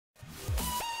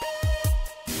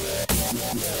Hey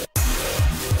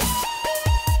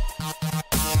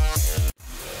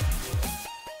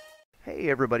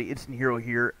everybody, Instant Hero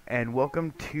here, and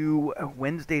welcome to a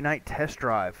Wednesday night test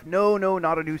drive. No,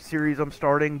 not a new series I'm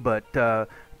starting, but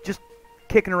just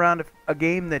kicking around a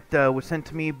game that was sent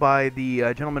to me by the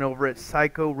gentleman over at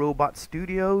Psycho Robot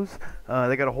Studios.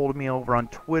 They got a hold of me over on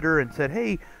Twitter and said,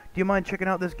 hey, do you mind checking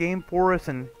out this game for us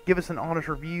and give us an honest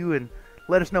review and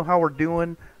let us know how we're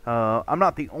doing? I'm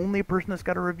not the only person that's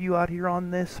got a review out here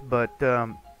on this, but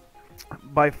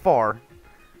by far,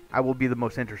 I will be the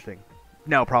most interesting.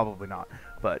 No, probably not.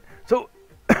 But, so,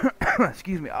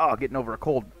 excuse me, getting over a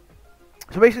cold.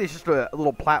 So basically it's just a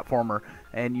little platformer,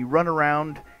 and you run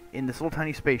around in this little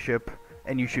tiny spaceship,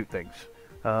 and you shoot things.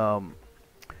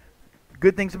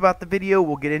 Good things about the video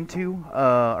we'll get into,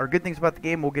 or good things about the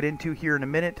game we'll get into here in a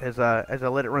minute as I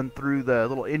let it run through the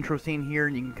little intro scene here,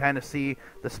 and you can kind of see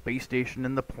the space station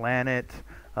and the planet.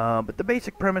 But the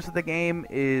basic premise of the game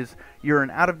is you're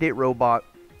an out-of-date robot,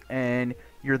 and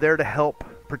you're there to help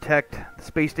protect the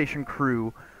space station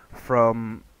crew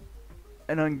from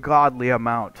an ungodly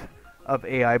amount of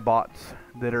AI bots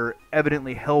that are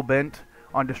evidently hell-bent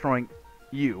on destroying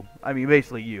you. I mean,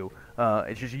 basically you.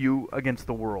 It's just you against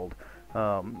the world.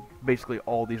 Basically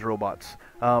all these robots.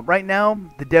 Right now,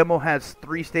 the demo has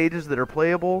 3 stages that are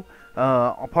playable.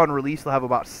 Upon release, they'll have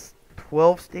about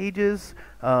 12 stages.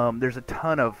 There's a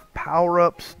ton of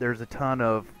power-ups. There's a ton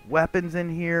of weapons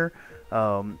in here.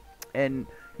 And,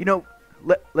 you know,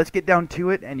 let's get down to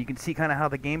it, and you can see kind of how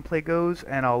the gameplay goes,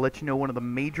 and I'll let you know one of the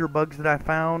major bugs that I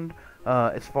found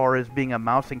as far as being a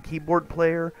mouse and keyboard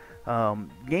player.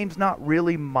 Game's not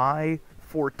really my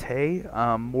forte.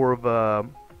 More of a,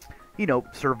 you know,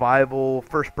 survival,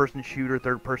 first-person shooter,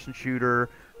 third-person shooter,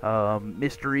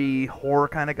 mystery, horror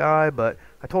kind of guy, but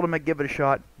I told him I'd give it a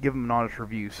shot, give him an honest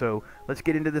review. So let's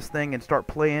get into this thing and start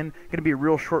playing. Gonna be a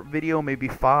real short video, maybe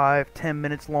 5-10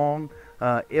 minutes long,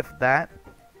 if that.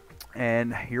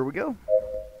 And here we go.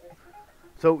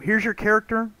 So here's your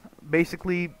character.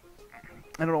 Basically,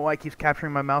 I don't know why it keeps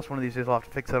capturing my mouse. One of these days I'll have to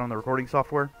fix that on the recording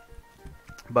software.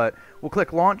 But we'll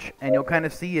click launch, and you'll kind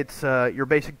of see it's your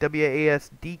basic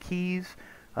WASD keys.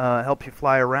 Helps you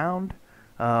fly around.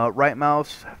 Right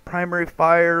mouse, primary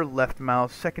fire. Left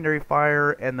mouse, secondary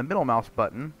fire. And the middle mouse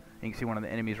button. You can see one of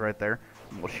the enemies right there.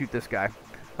 And we'll shoot this guy.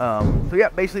 So yeah,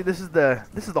 basically this is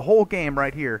the whole game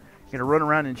right here. You're gonna run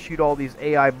around and shoot all these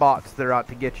AI bots that are out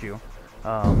to get you.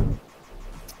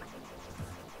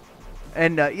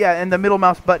 And the middle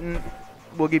mouse button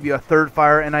will give you a third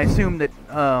fire, and I assume that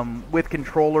with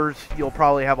controllers you'll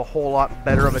probably have a whole lot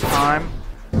better of a time.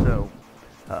 So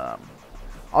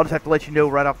I'll just have to let you know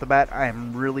right off the bat, I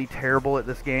am really terrible at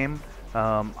this game.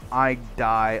 I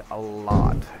die a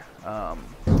lot.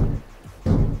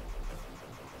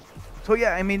 So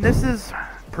yeah, I mean, this is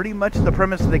pretty much the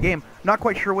premise of the game. Not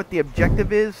quite sure what the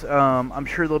objective is. I'm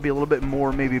sure there'll be a little bit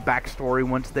more maybe backstory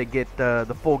once they get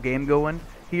the full game going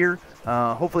here.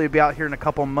 Hopefully it'll be out here in a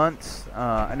couple months.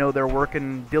 I know they're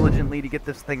working diligently to get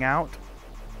this thing out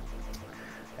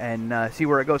and see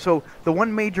where it goes. So the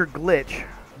one major glitch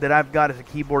that I've got as a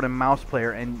keyboard and mouse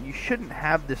player, and you shouldn't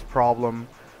have this problem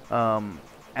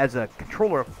as a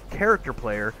controller character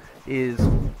player, is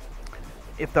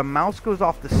if the mouse goes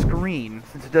off the screen,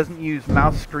 since it doesn't use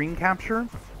mouse screen capture,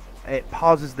 it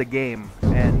pauses the game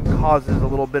and causes a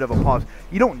little bit of a pause.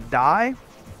 You don't die,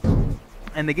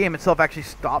 and the game itself actually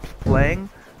stops playing,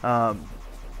 but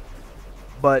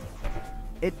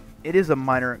it is a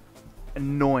minor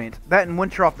annoyance. That, and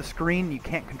once you're off the screen, you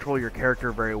can't control your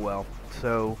character very well.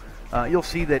 So you'll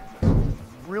see that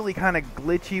really kind of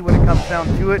glitchy when it comes down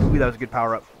to it. Ooh, that was a good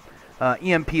power-up.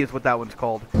 EMP is what that one's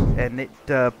called, and it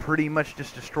pretty much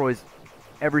just destroys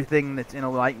everything that's in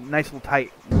a nice little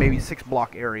tight, maybe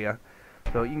 6-block area.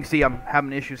 So you can see I'm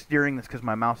having issues steering. That's because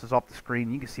my mouse is off the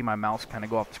screen. You can see my mouse kind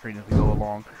of go off the screen as we go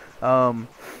along.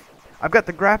 I've got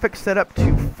the graphics set up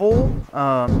to full,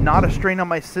 not a strain on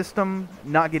my system,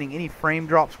 not getting any frame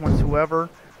drops whatsoever.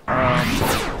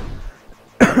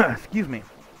 Excuse me.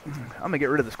 I'm going to get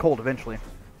rid of this cold eventually.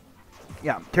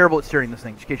 Yeah, I'm terrible at steering this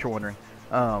thing, just in case you're wondering.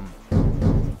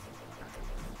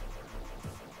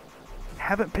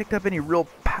 Haven't picked up any real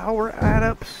power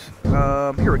add-ups.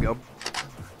 Here we go.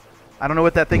 I don't know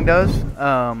what that thing does.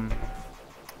 Some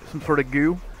sort of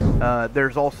goo.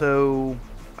 There's also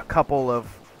a couple of,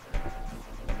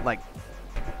 like,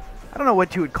 I don't know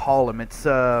what you would call them. It's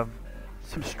some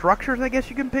structures, I guess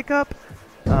you can pick up.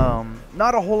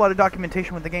 Not a whole lot of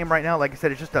documentation with the game right now. Like I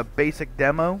said, it's just a basic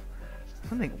demo.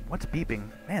 What's beeping?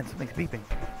 Man, something's beeping.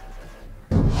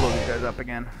 Blow these guys up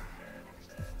again.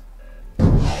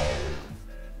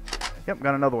 Yep,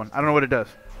 got another one. I don't know what it does.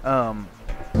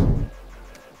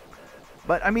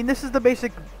 But I mean, this is the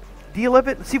basic deal of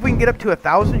it. Let's see if we can get up to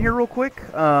 1,000 here real quick.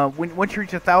 Once you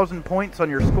reach 1,000 points on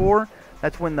your score,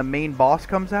 that's when the main boss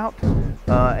comes out,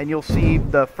 and you'll see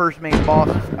the first main boss.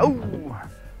 Oh,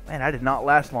 man, I did not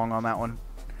last long on that one.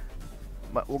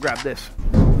 But we'll grab this.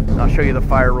 I'll show you the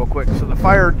fire real quick. So the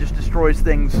fire just destroys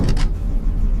things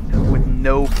with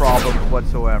no problems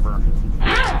whatsoever.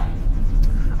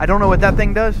 I don't know what that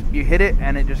thing does. You hit it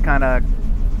and it just kind of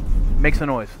makes a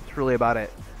noise. That's really about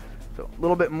it. So a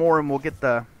little bit more and we'll get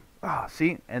the...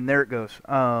 see? And there it goes.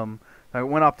 I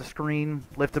went off the screen,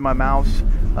 lifted my mouse.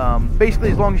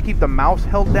 Basically, as long as you keep the mouse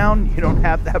held down, you don't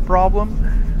have that problem.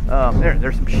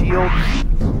 There's some shields.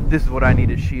 This is what I need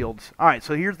is shields. All right,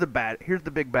 so here's the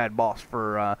big bad boss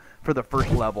for the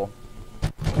first level.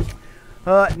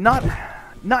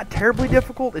 Not terribly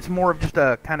difficult. It's more of just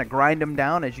a kind of grind him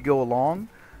down as you go along.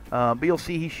 But you'll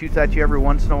see he shoots at you every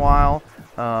once in a while.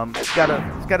 It's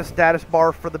got a status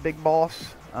bar for the big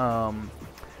boss.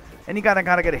 And you gotta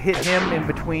gotta hit him in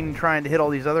between trying to hit all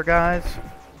these other guys.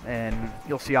 And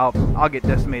you'll see I'll get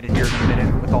decimated here in a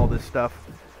minute with all this stuff.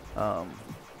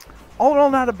 All in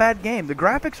all, not a bad game. The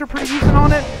graphics are pretty decent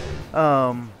on it.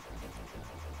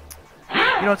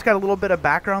 You know, it's got a little bit of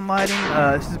background lighting.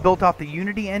 This is built off the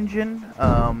Unity engine.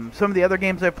 Some of the other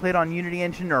games I've played on Unity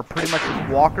engine are pretty much just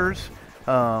walkers.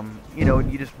 You know,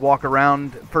 you just walk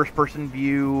around, first-person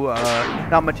view,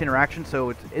 not much interaction.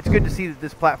 So it's good to see that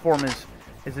this platform is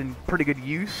in pretty good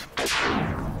use.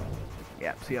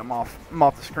 Yeah, see, I'm off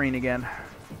the screen again.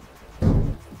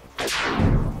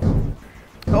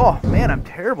 Oh man, I'm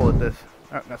terrible at this.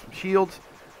 Alright, got some shields.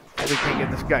 So we can't get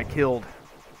this guy killed.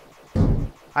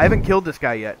 I haven't killed this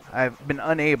guy yet. I've been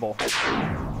unable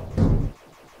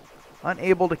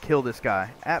to kill this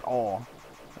guy at all.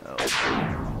 Oh.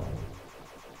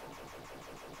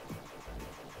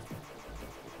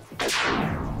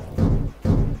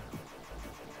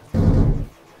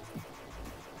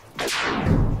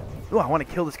 Ooh, I want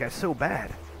to kill this guy so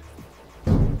bad.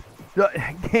 This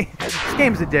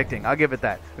game's addicting, I'll give it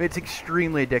that. It's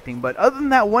extremely addicting, but other than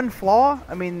that one flaw,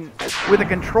 I mean, with a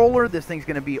controller, this thing's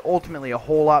going to be ultimately a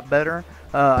whole lot better.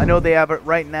 I know they have it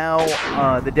right now.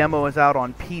 The demo is out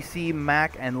on PC,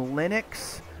 Mac, and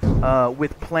Linux,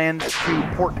 with plans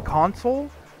to port to console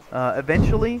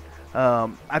eventually.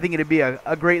 I think it'd be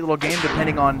a great little game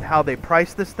depending on how they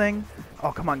price this thing.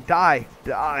 Oh, come on, die.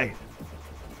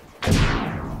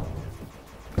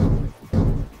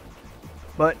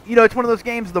 But, you know, it's one of those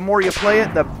games, the more you play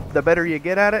it, the better you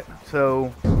get at it.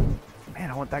 So, man,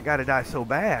 I want that guy to die so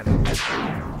bad.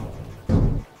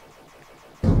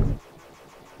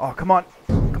 Oh, come on.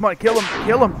 Come on, kill him.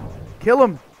 Kill him. Kill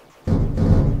him.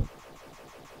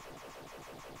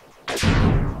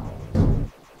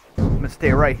 I'm going to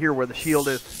stay right here where the shield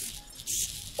is.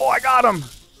 Oh, I got him.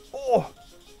 Oh,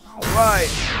 all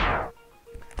right.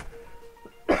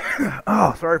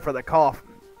 Oh, sorry for the cough.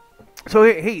 So,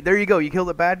 hey, there you go. You kill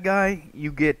the bad guy,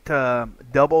 you get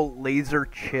double laser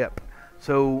chip.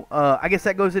 So, I guess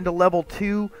that goes into level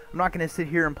 2. I'm not going to sit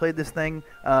here and play this thing.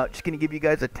 Just going to give you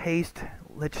guys a taste.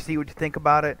 Let you see what you think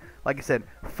about it. Like I said,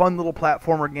 fun little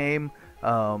platformer game.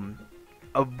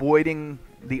 Avoiding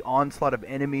the onslaught of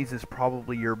enemies is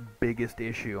probably your biggest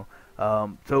issue.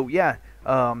 So, yeah,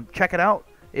 check it out.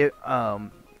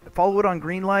 Follow it on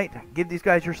GreenLit. Give these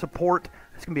guys your support.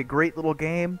 It's going to be a great little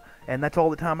game. And that's all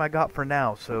the time I got for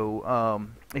now. So,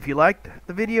 if you liked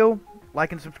the video,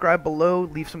 like and subscribe below.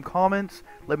 Leave some comments.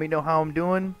 Let me know how I'm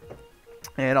doing.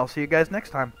 And I'll see you guys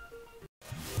next time.